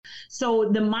So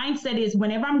the mindset is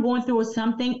whenever I'm going through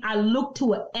something, I look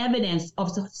to evidence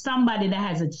of somebody that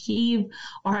has achieved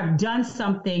or have done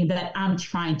something that I'm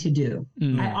trying to do.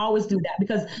 I always do that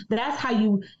because that's how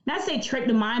you, not say trick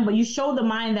the mind, but you show the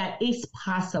mind that it's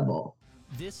possible.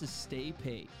 This is Stay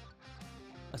Paid,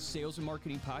 a sales and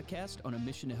marketing podcast on a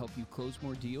mission to help you close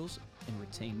more deals and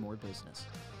retain more business.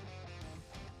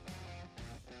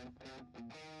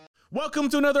 Welcome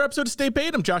to another episode of Stay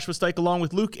Paid. I'm Joshua Stike along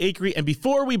with Luke Acree. And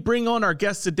before we bring on our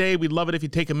guests today, we'd love it if you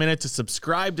take a minute to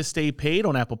subscribe to Stay Paid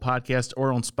on Apple Podcasts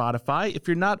or on Spotify if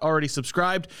you're not already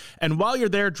subscribed. And while you're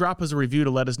there, drop us a review to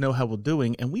let us know how we're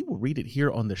doing, and we will read it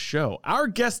here on the show. Our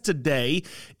guest today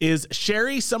is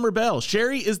Sherry Summerbell.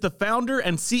 Sherry is the founder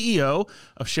and CEO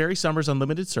of Sherry Summers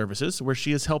Unlimited Services, where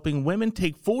she is helping women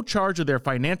take full charge of their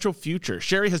financial future.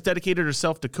 Sherry has dedicated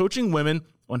herself to coaching women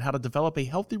on how to develop a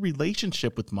healthy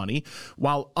relationship with money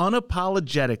while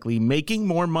unapologetically making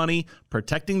more money,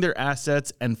 protecting their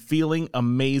assets, and feeling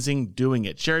amazing doing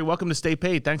it. Sherry, welcome to Stay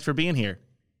Paid. Thanks for being here.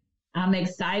 I'm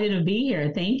excited to be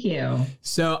here. Thank you.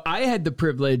 So I had the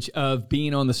privilege of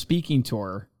being on the speaking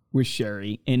tour with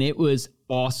Sherry, and it was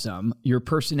awesome. Your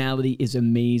personality is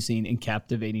amazing and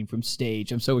captivating from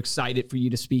stage. I'm so excited for you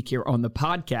to speak here on the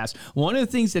podcast. One of the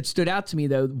things that stood out to me,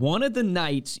 though, one of the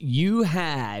nights you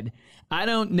had, I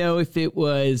don't know if it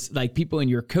was like people in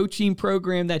your coaching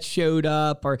program that showed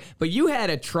up, but you had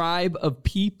a tribe of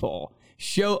people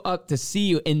show up to see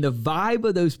you, and the vibe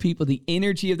of those people, the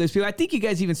energy of those people. I think you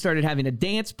guys even started having a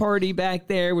dance party back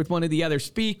there with one of the other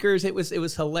speakers. It was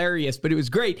hilarious, but it was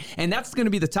great. And that's going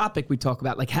to be the topic we talk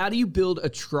about. Like, how do you build a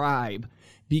tribe?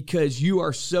 Because you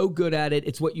are so good at it.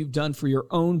 It's what you've done for your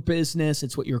own business.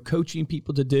 It's what you're coaching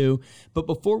people to do. But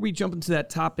before we jump into that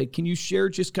topic, can you share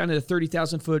just kind of the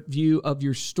 30,000 foot view of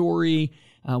your story?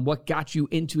 What got you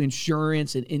into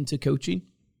insurance and into coaching?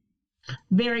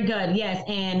 Very good. Yes.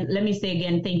 And let me say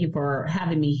again, thank you for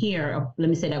having me here. Let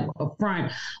me say that up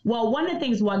front. Well, one of the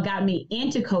things what got me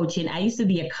into coaching, I used to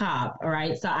be a cop. All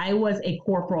right. So I was a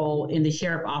corporal in the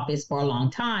sheriff office for a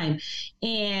long time.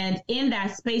 And in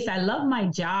that space, I love my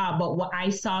job. But what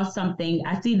I saw something,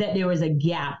 I see that there was a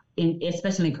gap.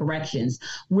 Especially in corrections,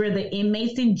 where the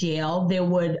inmates in jail, they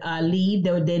would leave,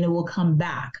 then they will come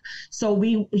back. So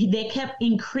they kept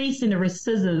increasing the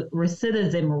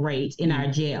recidivism rate in our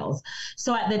jails.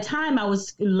 So at the time, I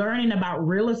was learning about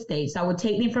real estate. So I would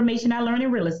take the information I learned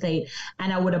in real estate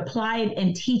and I would apply it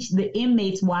and teach the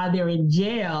inmates while they're in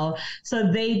jail,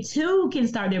 so they too can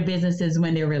start their businesses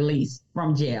when they're released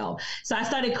from jail. So I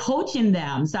started coaching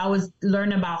them. So I was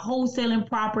learning about wholesaling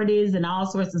properties and all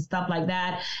sorts of stuff like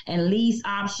that, and lease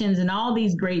options and all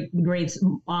these great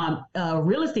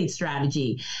real estate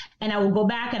strategy. And I would go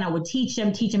back and I would teach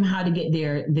them how to get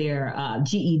their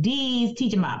GEDs,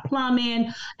 teach them about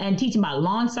plumbing, and teach them about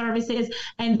lawn services.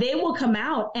 And they will come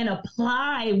out and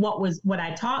apply what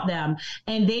I taught them,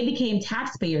 and they became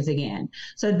taxpayers again.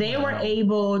 So they were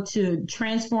able to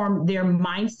transform their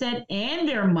mindset and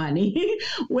their money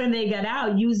when they got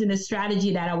out using the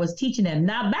strategy that I was teaching them.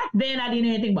 Now, back then, I didn't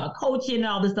know anything about coaching and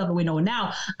all the stuff that we know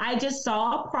now. I just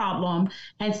saw a problem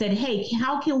and said, hey,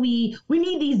 how can we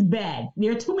need these beds.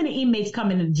 There are too many inmates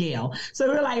coming to jail. So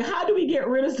we're like, how do we get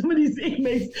rid of some of these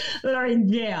inmates that are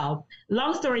in jail?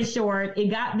 Long story short, it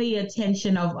got the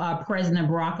attention of President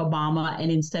Barack Obama.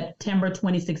 And in September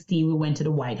 2016, we went to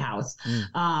the White House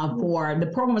for the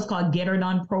program was called Get Her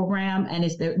Done program. And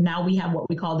now we have what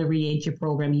we call the Reentry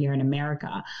program here in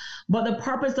America. But the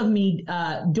purpose of me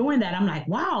doing that, I'm like,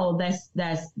 wow,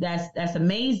 that's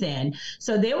amazing.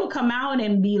 So they will come out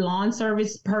and be lawn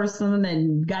service person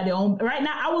and got their own. Right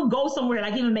now, I would go somewhere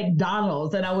like even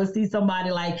McDonald's, and I would see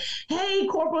somebody like, hey,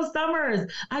 Corporal Summers,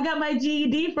 I got my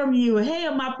GED from you. Hey,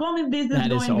 my plumbing business is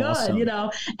going awesome. Good, you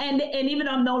know. And even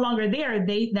though I'm no longer there,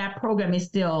 that program is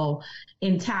still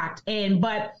intact.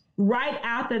 But right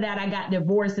after that, I got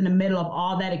divorced in the middle of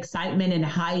all that excitement and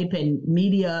hype and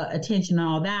media attention and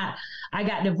all that. I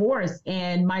got divorced,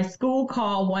 and my school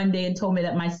called one day and told me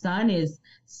that my son is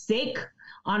sick,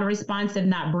 unresponsive,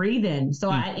 not breathing. So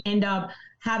I end up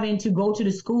having to go to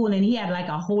the school, and he had like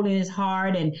a hole in his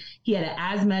heart, and he had an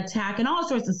asthma attack and all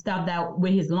sorts of stuff that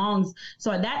with his lungs.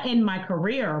 So that ended my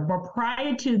career. But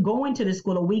prior to going to the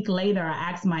school, a week later,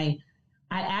 I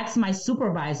asked my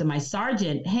supervisor, my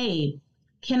sergeant, hey,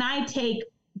 can I take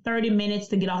 30 minutes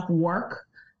to get off work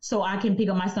so I can pick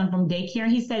up my son from daycare?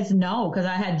 And he says no, because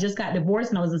I had just got divorced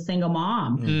and I was a single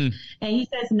mom. And he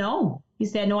says no. He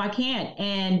said, no, I can't.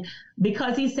 And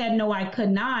because he said, no, I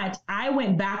could not, I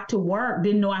went back to work,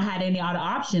 didn't know I had any other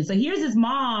options. So here's his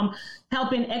mom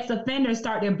helping ex-offenders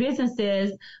start their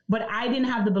businesses, but I didn't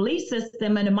have the belief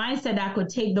system and the mindset that I could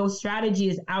take those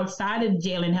strategies outside of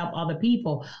jail and help other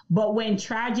people. But when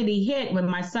tragedy hit, when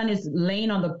my son is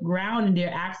laying on the ground and they're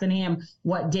asking him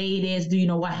what day it is, do you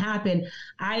know what happened?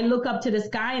 I look up to the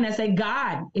sky and I say,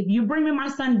 God, if you bring me my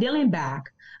son Dylan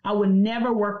back, I would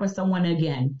never work for someone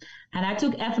again. And I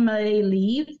took FMLA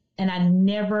leave and I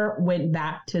never went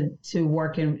back to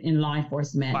work in law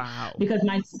enforcement. Wow. Because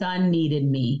my son needed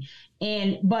me.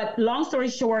 But long story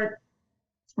short,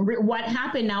 what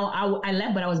happened now, I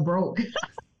left, but I was broke.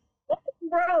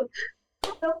 Broke.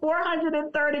 The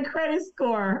 430 credit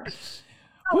score.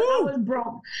 I was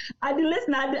broke.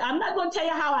 Listen, I'm not going to tell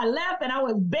you how I left and I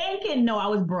was banking. No, I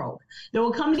was broke. They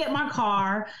would come to get my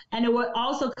car and they would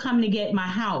also come to get my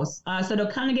house. So they'll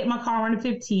come to get my car on the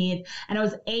 15th and I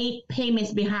was 8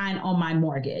 payments behind on my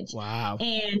mortgage. Wow.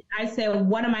 And I said,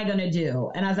 what am I going to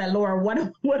do? And I was like, Laura, what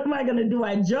am I going to do?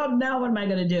 I jumped now. What am I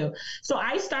going to do? So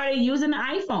I started using the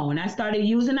iPhone. I started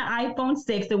using the iPhone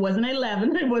 6. It wasn't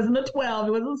 11. It wasn't a 12.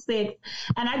 It was a 6.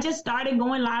 And I just started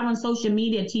going live on social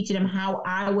media, teaching them how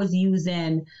I was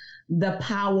using the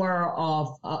power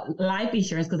of life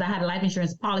insurance, because I had a life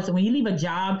insurance policy. When you leave a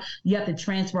job, you have to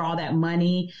transfer all that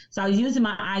money. So I was using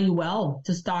my IUL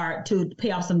to start to pay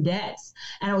off some debts.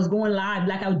 And I was going live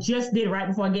like I just did right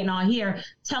before getting on here,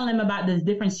 telling them about the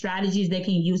different strategies they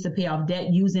can use to pay off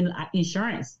debt using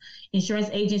insurance. Insurance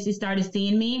agencies started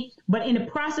seeing me. But in the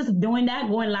process of doing that,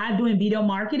 going live, doing video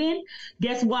marketing,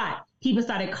 guess what? People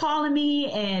started calling me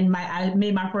and I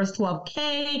made my first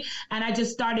 12K and I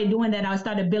just started doing that. I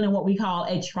started building what we call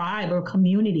a tribe or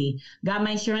community. Got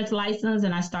my insurance license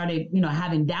and I started,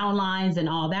 having downlines and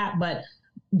all that. But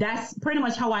that's pretty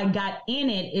much how I got in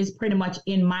it, is pretty much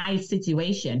in my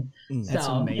situation. That's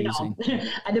amazing.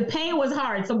 The pain was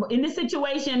hard. So in this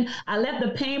situation, I left the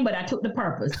pain, but I took the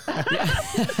purpose.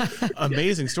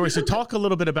 Amazing story. So talk a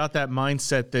little bit about that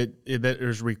mindset that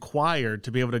is required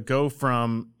to be able to go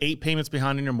from 8 payments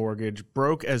behind on your mortgage,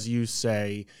 broke, as you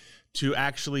say, to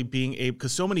actually being able,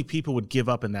 because so many people would give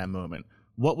up in that moment.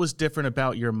 What was different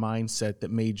about your mindset that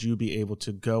made you be able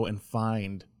to go and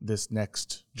find this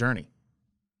next journey?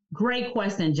 Great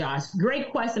question, Josh.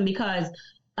 Great question, because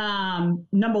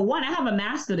number one, I have a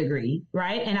master's degree,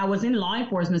 right? And I was in law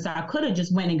enforcement, so I could have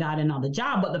just went and got another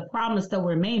job. But the problem still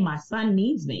remained. My son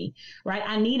needs me, right?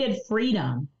 I needed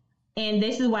freedom. And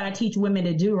this is what I teach women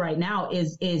to do right now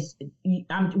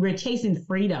we're chasing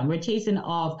freedom. We're chasing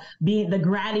of being the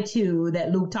gratitude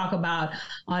that Luke talked about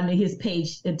on his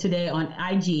page today on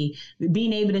IG,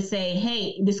 being able to say,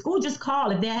 hey, the school just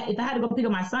called. If I had to go pick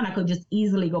up my son, I could just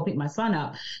easily go pick my son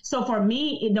up. So for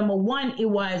me, number one, it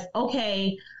was,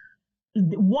 okay,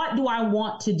 what do I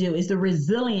want to do? Is the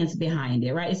resilience behind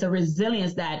it, right? It's a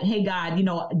resilience that, hey, God,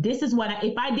 this is what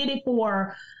if I did it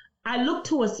for, I look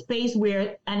to a space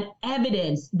where an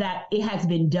evidence that it has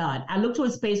been done. I look to a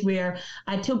space where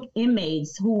I took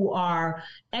inmates who are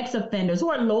ex-offenders, who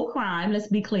are low crime, let's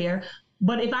be clear.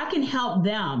 But if I can help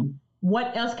them,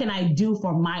 what else can I do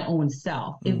for my own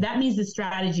self? If that means the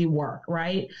strategy work,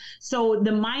 right? So the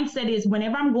mindset is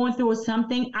whenever I'm going through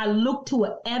something, I look to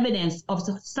evidence of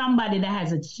somebody that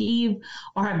has achieved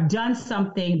or have done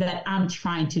something that I'm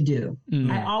trying to do.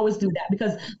 I always do that,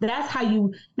 because that's how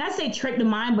you, not say trick the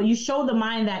mind, but you show the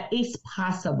mind that it's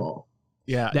possible.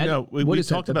 Yeah, we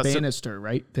talked about the Bannister,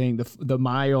 right? Thing, the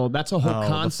mile. That's a whole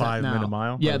concept. The 5 minute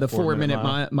mile. Yeah, the 4 minute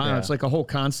mile. Yeah. It's like a whole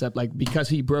concept. Like, because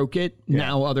he broke it,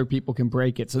 now other people can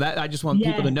break it. So that I just want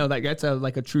people to know that that's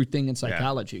like a true thing in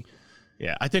psychology.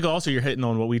 Yeah, I think also you're hitting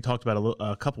on what we talked about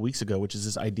a couple weeks ago, which is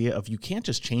this idea of you can't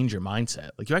just change your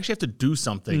mindset. Like, you actually have to do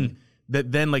something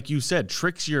that then, like you said,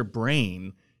 tricks your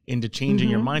brain into changing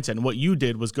your mindset. And what you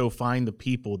did was go find the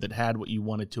people that had what you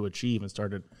wanted to achieve and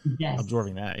started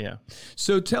absorbing that. Yeah.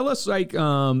 So tell us, like,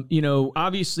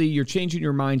 obviously you're changing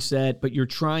your mindset, but you're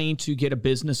trying to get a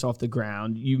business off the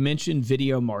ground. You mentioned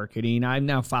video marketing. I'm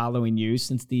now following you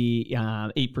since the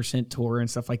 8% tour and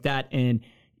stuff like that. And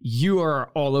you are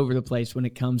all over the place when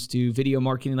it comes to video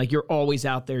marketing. Like, you're always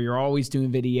out there. You're always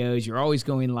doing videos. You're always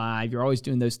going live. You're always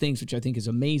doing those things, which I think is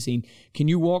amazing. Can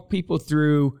you walk people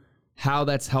through how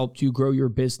that's helped you grow your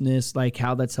business, like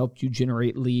how that's helped you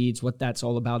generate leads, what that's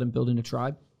all about in building a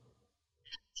tribe?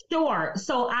 Sure.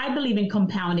 So I believe in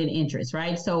compounding interest,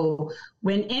 right? So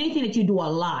when anything that you do a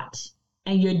lot,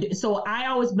 And so I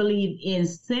always believe in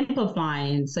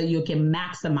simplifying so you can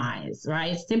maximize,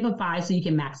 right? Simplify so you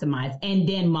can maximize and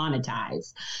then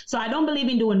monetize. So I don't believe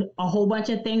in doing a whole bunch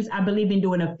of things. I believe in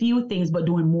doing a few things, but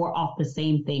doing more of the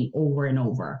same thing over and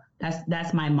over.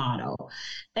 That's my motto.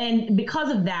 And because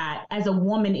of that, as a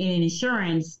woman in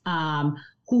insurance,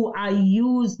 who I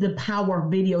use the power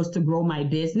of videos to grow my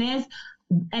business.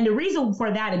 And the reason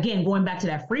for that, again, going back to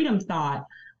that freedom thought,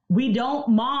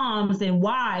 moms and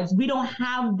wives, we don't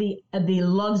have the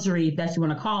luxury, if that's what you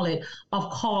want to call it, of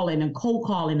calling and cold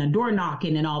calling and door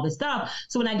knocking and all this stuff.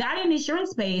 So when I got in the insurance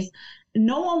space,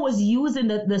 no one was using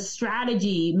the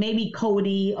strategy. Maybe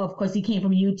Cody, of course, he came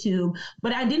from YouTube,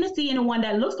 but I didn't see anyone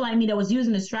that looks like me that was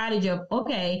using the strategy of,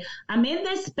 okay, I'm in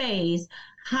this space.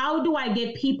 How do I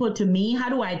get people to me? How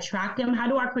do I attract them? How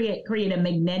do I create a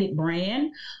magnetic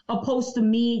brand opposed to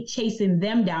me chasing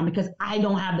them down because I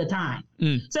don't have the time?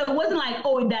 So it wasn't like,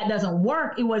 oh, that doesn't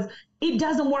work. It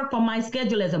doesn't work for my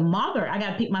schedule as a mother. I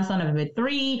got to pick my son up at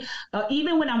 3.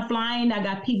 Even when I'm flying, I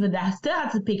got people that I still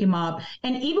have to pick him up.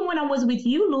 And even when I was with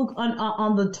you, Luke,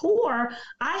 on the tour,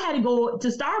 I had to go to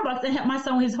Starbucks and help my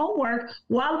son with his homework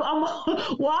while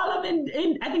I'm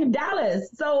in I think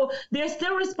Dallas. So there's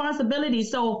still responsibility.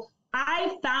 So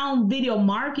I found video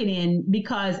marketing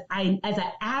because as an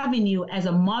avenue, as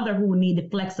a mother who needed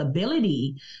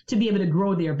flexibility to be able to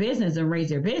grow their business and raise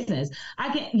their business.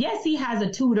 Yes, he has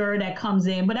a tutor that comes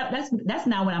in, but that's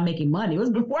not when I'm making money. It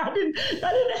was before that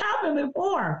didn't happen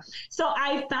before. So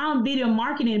I found video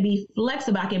marketing to be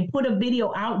flexible. I can put a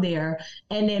video out there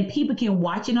and then people can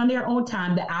watch it on their own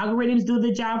time. The algorithms do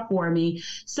the job for me.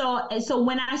 So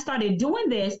when I started doing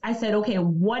this, I said, okay,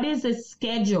 what is the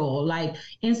schedule? Like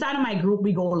inside of my group,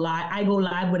 we go live. I go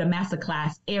live with a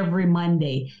masterclass every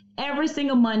Monday. Every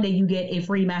single Monday, you get a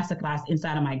free masterclass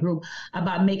inside of my group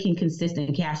about making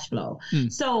consistent cash flow.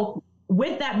 So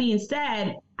with that being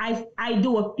said, I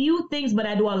do a few things, but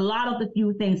I do a lot of the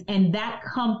few things, and that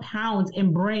compounds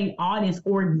and bring audience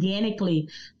organically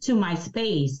to my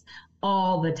space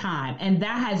all the time. And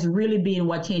that has really been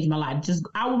what changed my life.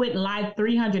 I went live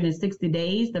 360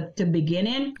 days to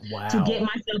beginning to get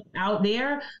myself out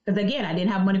there. Because again, I didn't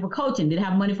have money for coaching, didn't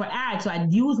have money for ads. So I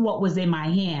used what was in my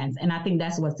hands. And I think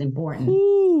that's what's important.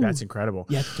 Ooh. That's incredible.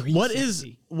 Yeah,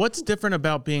 what's different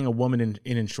about being a woman in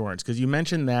insurance? Because you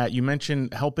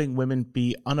mentioned helping women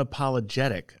be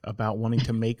unapologetic about wanting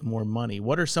to make more money.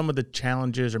 What are some of the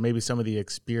challenges or maybe some of the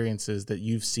experiences that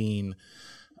you've seen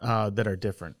that are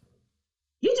different?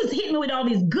 You just hit me with all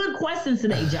these good questions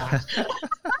today, Josh.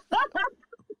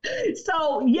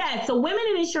 So women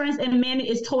in insurance and men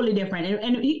is totally different.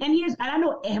 And I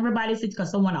know everybody's, because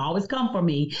someone always come for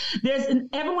me.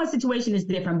 Everyone's situation is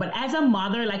different. But as a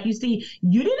mother, like you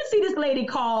didn't see this lady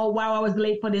call while I was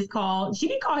late for this call. She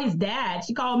didn't call his dad.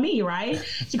 She called me, right?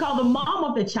 She called the mom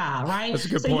of the child, right? That's a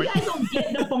good point. You guys don't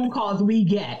get the phone calls we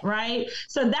get, right?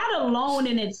 So that alone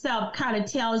in itself kind of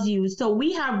tells you. So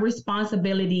we have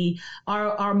responsibility.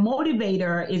 Our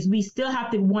motivator is we still have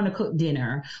to want to cook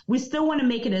dinner. We still want to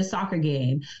make it a soccer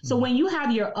game. So when you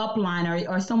have your upline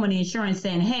or someone in insurance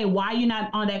saying, hey, why are you not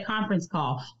on that conference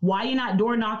call? Why are you not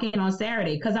door knocking on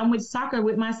Saturday? Because I'm with soccer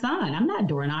with my son. I'm not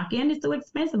door knocking. It's too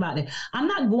expensive out there. I'm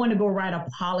not going to go write a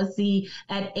policy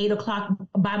at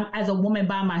 8:00 as a woman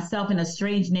by myself in a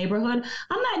strange neighborhood.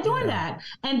 I'm not doing that.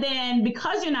 And then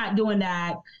because you're not doing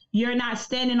that, you're not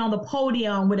standing on the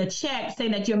podium with a check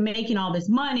saying that you're making all this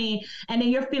money. And then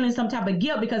you're feeling some type of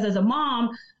guilt because as a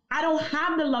mom, I don't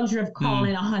have the luxury of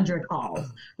calling 100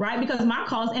 calls, right? Because my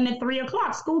calls end at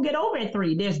 3:00. School get over at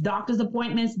 3. There's doctor's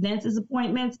appointments, dentist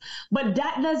appointments, but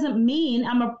that doesn't mean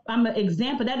I'm an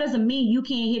example. That doesn't mean you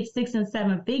can't hit 6 and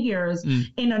 7 figures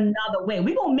in another way.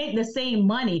 We're gonna make the same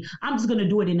money. I'm just gonna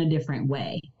do it in a different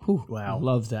way. Whew, wow,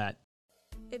 love that.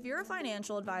 If you're a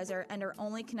financial advisor and are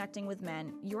only connecting with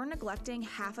men, you're neglecting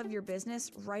half of your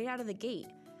business right out of the gate.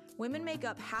 Women make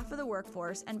up half of the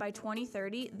workforce, and by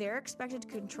 2030, they're expected to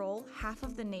control half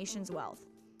of the nation's wealth.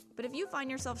 But if you find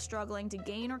yourself struggling to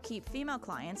gain or keep female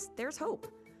clients, there's hope.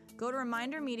 Go to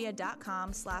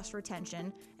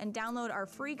remindermedia.com/retention and download our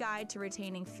free guide to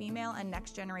retaining female and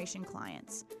next generation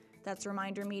clients. That's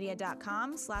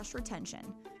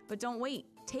remindermedia.com/retention. But don't wait.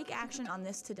 Take action on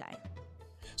this today.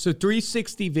 So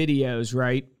 360 videos,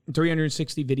 right?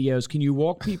 360 videos. Can you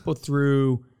walk people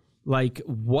through like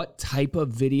what type of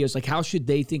videos, like how should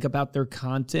they think about their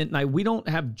content? Now, we don't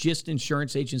have just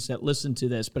insurance agents that listen to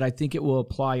this, but I think it will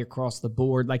apply across the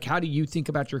board. Like, how do you think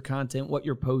about your content, what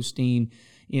you're posting,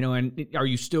 and are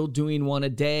you still doing one a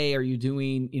day? Are you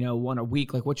doing, one a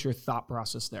week? Like, what's your thought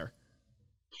process there?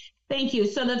 Thank you.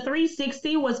 So the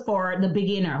 360 was for the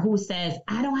beginner who says,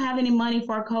 I don't have any money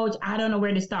for a coach. I don't know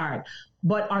where to start.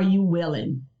 But are you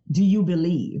willing? Do you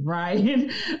believe,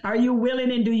 right? Are you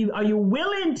willing are you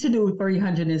willing to do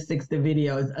 360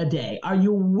 videos a day? Are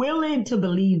you willing to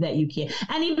believe that you can?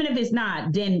 And even if it's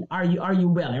not, then are you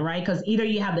willing, right? Because either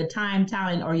you have the time,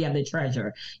 talent, or you have the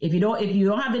treasure. If you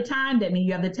don't have the time, that means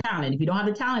you have the talent. If you don't have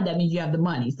the talent, that means you have the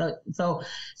money.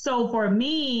 So for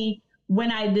me,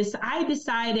 when I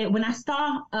decided, when I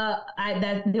saw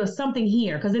that there was something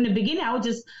here, because in the beginning I was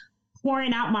just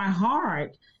pouring out my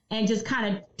heart and just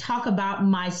kind of talk about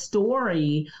my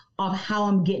story of how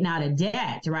I'm getting out of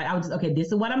debt, right? I was just, okay, this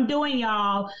is what I'm doing,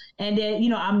 y'all. And then,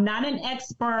 I'm not an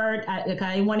expert. I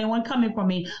didn't want anyone coming for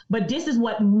me, but this is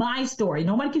what my story,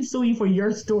 nobody can sue you for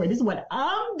your story. This is what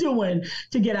I'm doing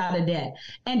to get out of debt.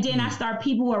 And then I start,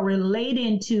 people who are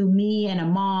relating to me and a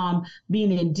mom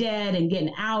being in debt and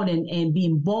getting out and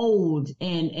being bold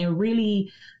and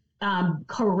really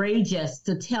courageous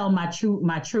to tell my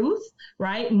truth,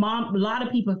 right? A lot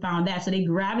of people found that, so they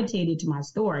gravitated to my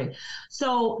story.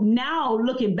 So now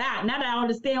looking back, now that I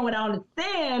understand what I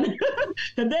understand,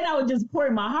 because then I was just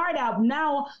pouring my heart out.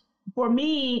 Now, for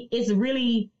me, it's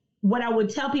really what I would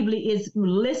tell people is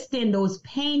listing those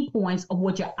pain points of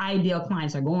what your ideal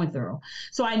clients are going through.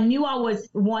 So I knew I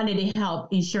wanted to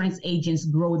help insurance agents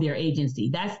grow their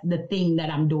agency. That's the thing that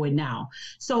I'm doing now.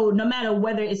 So no matter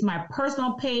whether it's my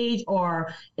personal page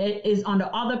or it is on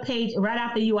the other page, right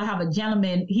after you, I have a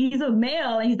gentleman, he's a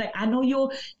male, and he's like, I know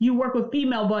you work with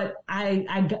female, but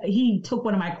he took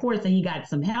one of my courses and he got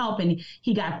some help and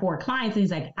he got 4 clients. And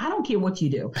he's like, I don't care what you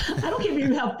do. I don't care if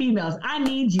you help females. I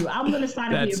need you. I'm going to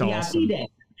sign up for your awesome. Day.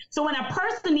 So when a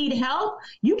person needs help,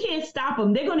 you can't stop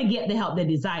them. They're going to get the help they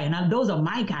desire. Now, those are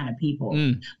my kind of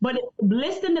people. But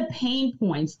listing the pain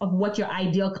points of what your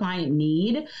ideal client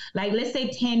need, like let's say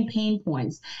 10 pain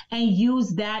points, and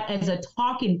use that as a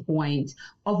talking point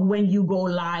of when you go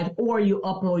live or you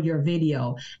upload your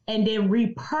video, and then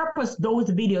repurpose those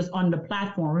videos on the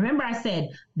platform. Remember, I said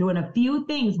doing a few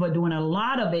things, but doing a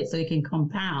lot of it so it can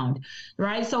compound,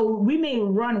 right? So we may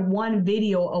run one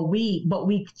video a week, but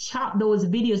we chop those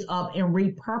videos up and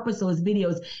repurpose those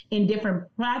videos in different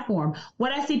platforms.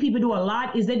 What I see people do a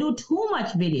lot is they do too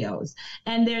much videos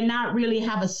and they're not really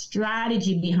have a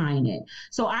strategy behind it.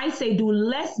 So I say do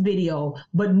less video,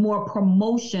 but more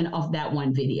promotion of that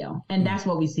one video. And that's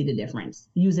what we see the difference,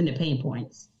 using the pain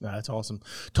points. That's awesome.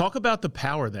 Talk about the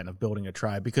power then of building a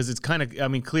tribe, because it's kind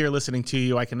of, clear listening to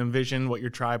you. I can envision what your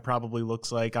tribe probably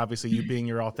looks like. Obviously, you being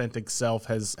your authentic self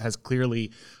has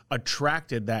clearly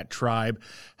attracted that tribe.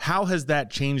 How has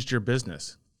that changed your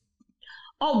business?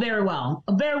 Oh, very well,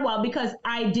 because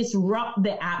I disrupt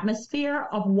the atmosphere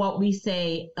of what we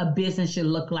say a business should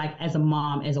look like as a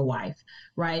mom, as a wife,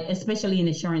 right? Especially in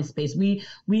the insurance space. We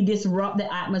disrupt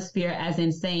the atmosphere as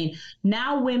in saying,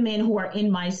 now women who are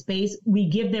in my space, we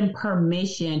give them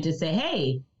permission to say,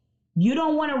 hey, you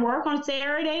don't want to work on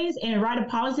Saturdays and write a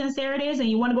policy on Saturdays and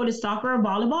you want to go to soccer or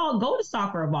volleyball, go to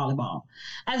soccer or volleyball.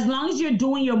 As long as you're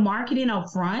doing your marketing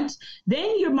up front,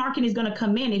 then your marketing is going to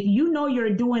come in. If you know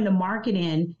you're doing the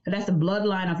marketing, that's the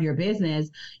bloodline of your business,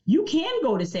 you can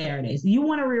go to Saturdays. You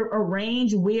want to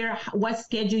arrange what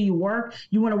schedule you work.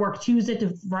 You want to work Tuesday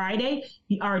to Friday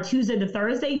or Tuesday to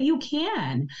Thursday, you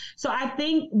can. So I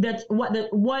think that's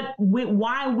why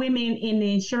women in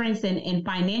the insurance and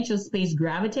financial space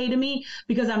gravitate to me,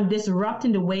 because I'm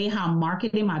disrupting the way how I'm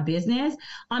marketing my business.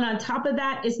 And on top of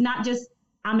that, it's not just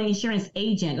I'm an insurance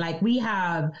agent. Like we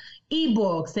have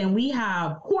ebooks and we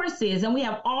have courses and we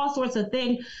have all sorts of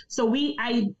things. So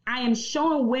I am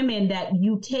showing women that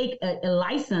you take a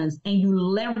license and you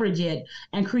leverage it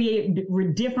and create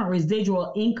different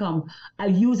residual income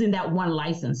using that one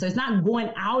license. So it's not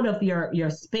going out of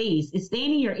your space. It's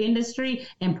staying in your industry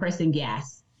and pressing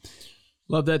gas.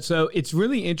 Love that. So it's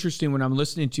really interesting when I'm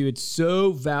listening to you. It's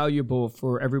so valuable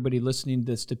for everybody listening to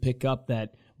this to pick up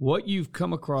that what you've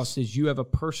come across is you have a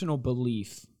personal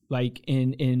belief, like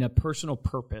in a personal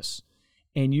purpose,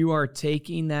 and you are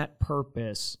taking that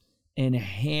purpose and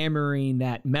hammering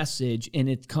that message, and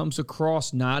it comes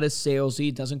across not as salesy,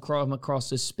 it doesn't come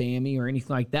across as spammy or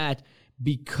anything like that,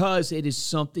 because it is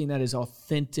something that is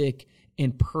authentic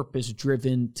and purpose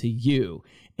driven to you.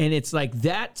 And it's like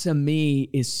that to me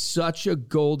is such a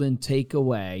golden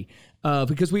takeaway,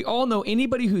 because we all know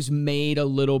anybody who's made a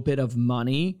little bit of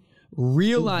money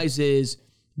realizes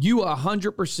you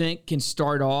 100% can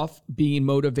start off being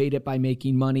motivated by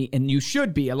making money, and you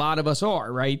should be. A lot of us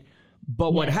are, right?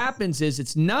 But what happens is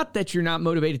it's not that you're not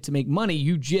motivated to make money.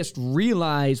 You just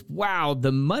realize, wow,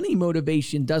 the money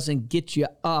motivation doesn't get you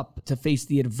up to face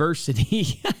the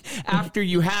adversity after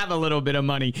you have a little bit of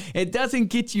money. It doesn't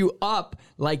get you up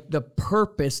like the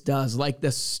purpose does, like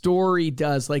the story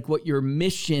does, like what your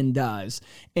mission does.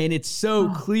 And it's so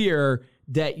clear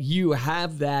that you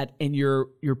have that and you're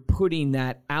putting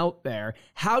that out there.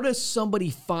 How does somebody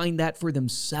find that for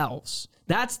themselves?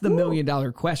 That's the $1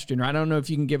 million question, right? I don't know if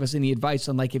you can give us any advice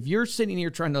on, like, if you're sitting here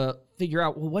trying to figure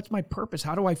out, well, what's my purpose?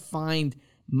 How do I find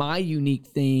my unique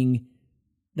thing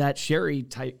that Sherry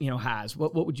has?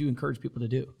 What would you encourage people to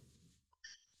do?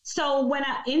 So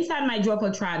inside my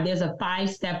Joyful Tribe, there's a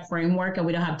 5-step framework, and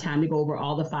we don't have time to go over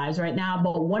all the 5s right now.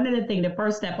 But one of the things, the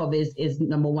first step of is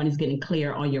number 1 is getting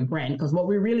clear on your brand, because what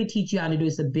we really teach you how to do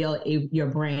is to build your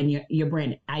brand, your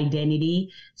brand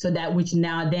identity, so that which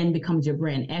now then becomes your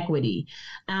brand equity.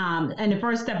 And the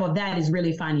first step of that is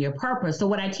really finding your purpose. So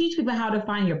when I teach people how to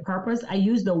find your purpose, I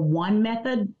use the WON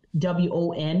method.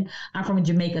 WON. I'm from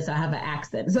Jamaica, so I have an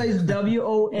accent. So it's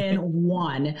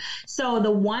WON. So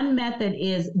the WON method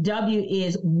is W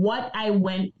is what I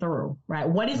went through, right?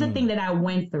 What is the thing that I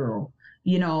went through?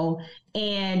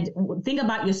 And think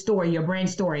about your story, your brand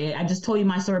story. I just told you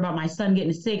my story about my son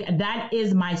getting sick. That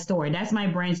is my story. That's my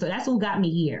brand story. That's what got me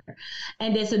here.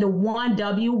 And then so the 1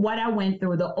 W, what I went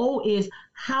through. The O is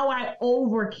how I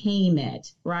overcame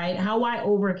it, right? How I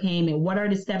overcame it. What are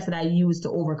the steps that I used to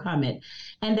overcome it?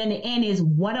 And then the N is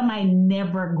what am I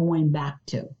never going back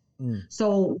to?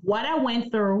 So what I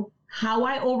went through, how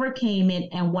I overcame it,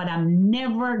 and what I'm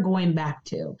never going back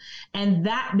to. And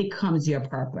that becomes your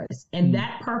purpose. And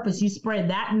that purpose, you spread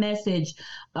that message.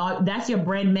 That's your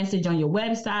brand message on your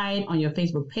website, on your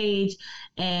Facebook page.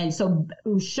 And so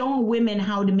showing women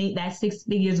how to make that 6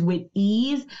 figures with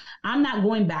ease, I'm not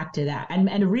going back to that. And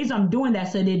the reason I'm doing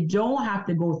that, so they don't have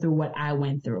to go through what I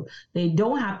went through. They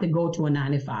don't have to go to a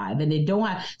 9-to-5, and they don't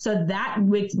have, so that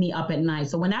wakes me up at night.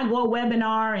 So when I go a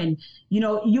webinar and,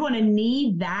 you're going to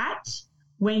need that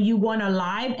when you go on a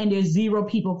live and there's 0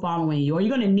 people following you, or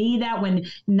you're going to need that when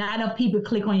not enough people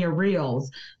click on your reels.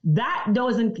 That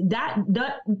doesn't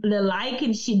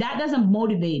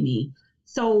motivate me.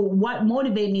 So what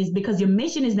motivates me is because your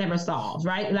mission is never solved,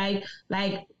 right?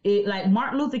 Like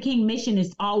Martin Luther King mission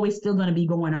is always still going to be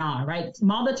going on, right?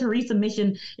 Mother Teresa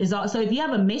mission is all. So if you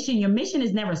have a mission, your mission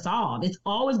is never solved. It's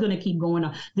always going to keep going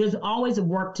on. There's always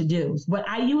work to do. But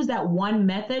I use that one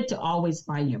method to always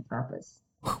find your purpose.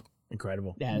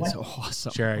 Incredible. That's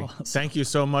awesome. Sherry, thank you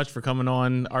so much for coming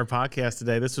on our podcast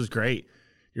today. This was great.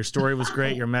 Your story was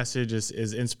great. Your message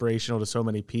is inspirational to so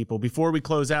many people. Before we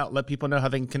close out, let people know how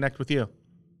they can connect with you.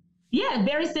 Yeah,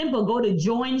 very simple. Go to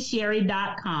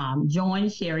joinsherry.com.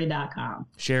 Joinsherry.com.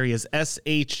 Sherry is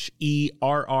SHERRI.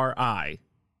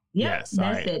 Yep, yes,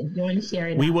 that's it.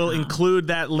 Joinsherry.com. We will include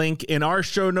that link in our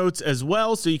show notes as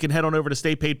well, so you can head on over to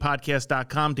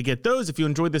staypaidpodcast.com to get those. If you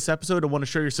enjoyed this episode and want to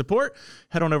show your support,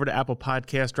 head on over to Apple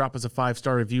Podcasts, drop us a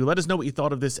 5-star review. Let us know what you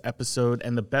thought of this episode,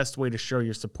 and the best way to show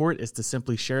your support is to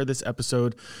simply share this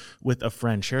episode with a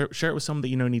friend. Share it with someone that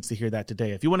you know needs to hear that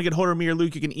today. If you want to get hold of me or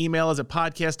Luke, you can email us at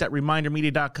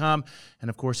podcast@remindermedia.com, and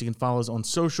of course, you can follow us on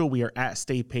social. We are at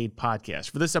Stay Paid Podcast.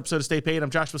 For this episode of Stay Paid, I'm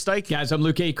Joshua Stike. Guys, I'm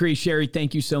Luke Acree. Sherry,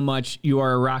 thank you so much. You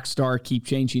are a rock star. Keep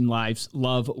changing lives.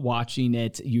 Love watching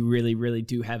it. You really, really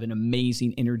do have an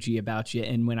amazing energy about you.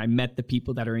 And when I met the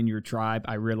people that are in your tribe,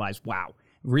 I realized, wow,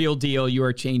 real deal. You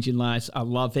are changing lives. I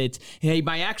love it. Hey,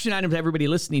 my action item to everybody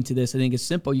listening to this, I think is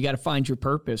simple. You got to find your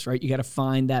purpose, right? You got to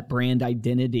find that brand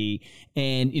identity.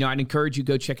 And, I'd encourage you,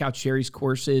 go check out Sherry's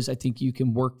courses. I think you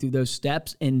can work through those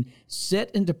steps and set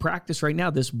into practice right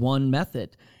now this one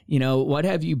method. What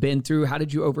have you been through? How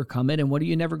did you overcome it? And what are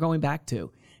you never going back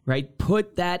to? Right?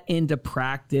 Put that into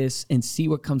practice and see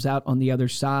what comes out on the other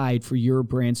side for your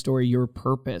brand story, your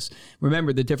purpose.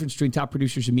 Remember, the difference between top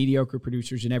producers and mediocre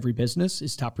producers in every business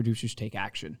is top producers take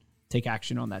action. Take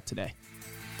action on that today.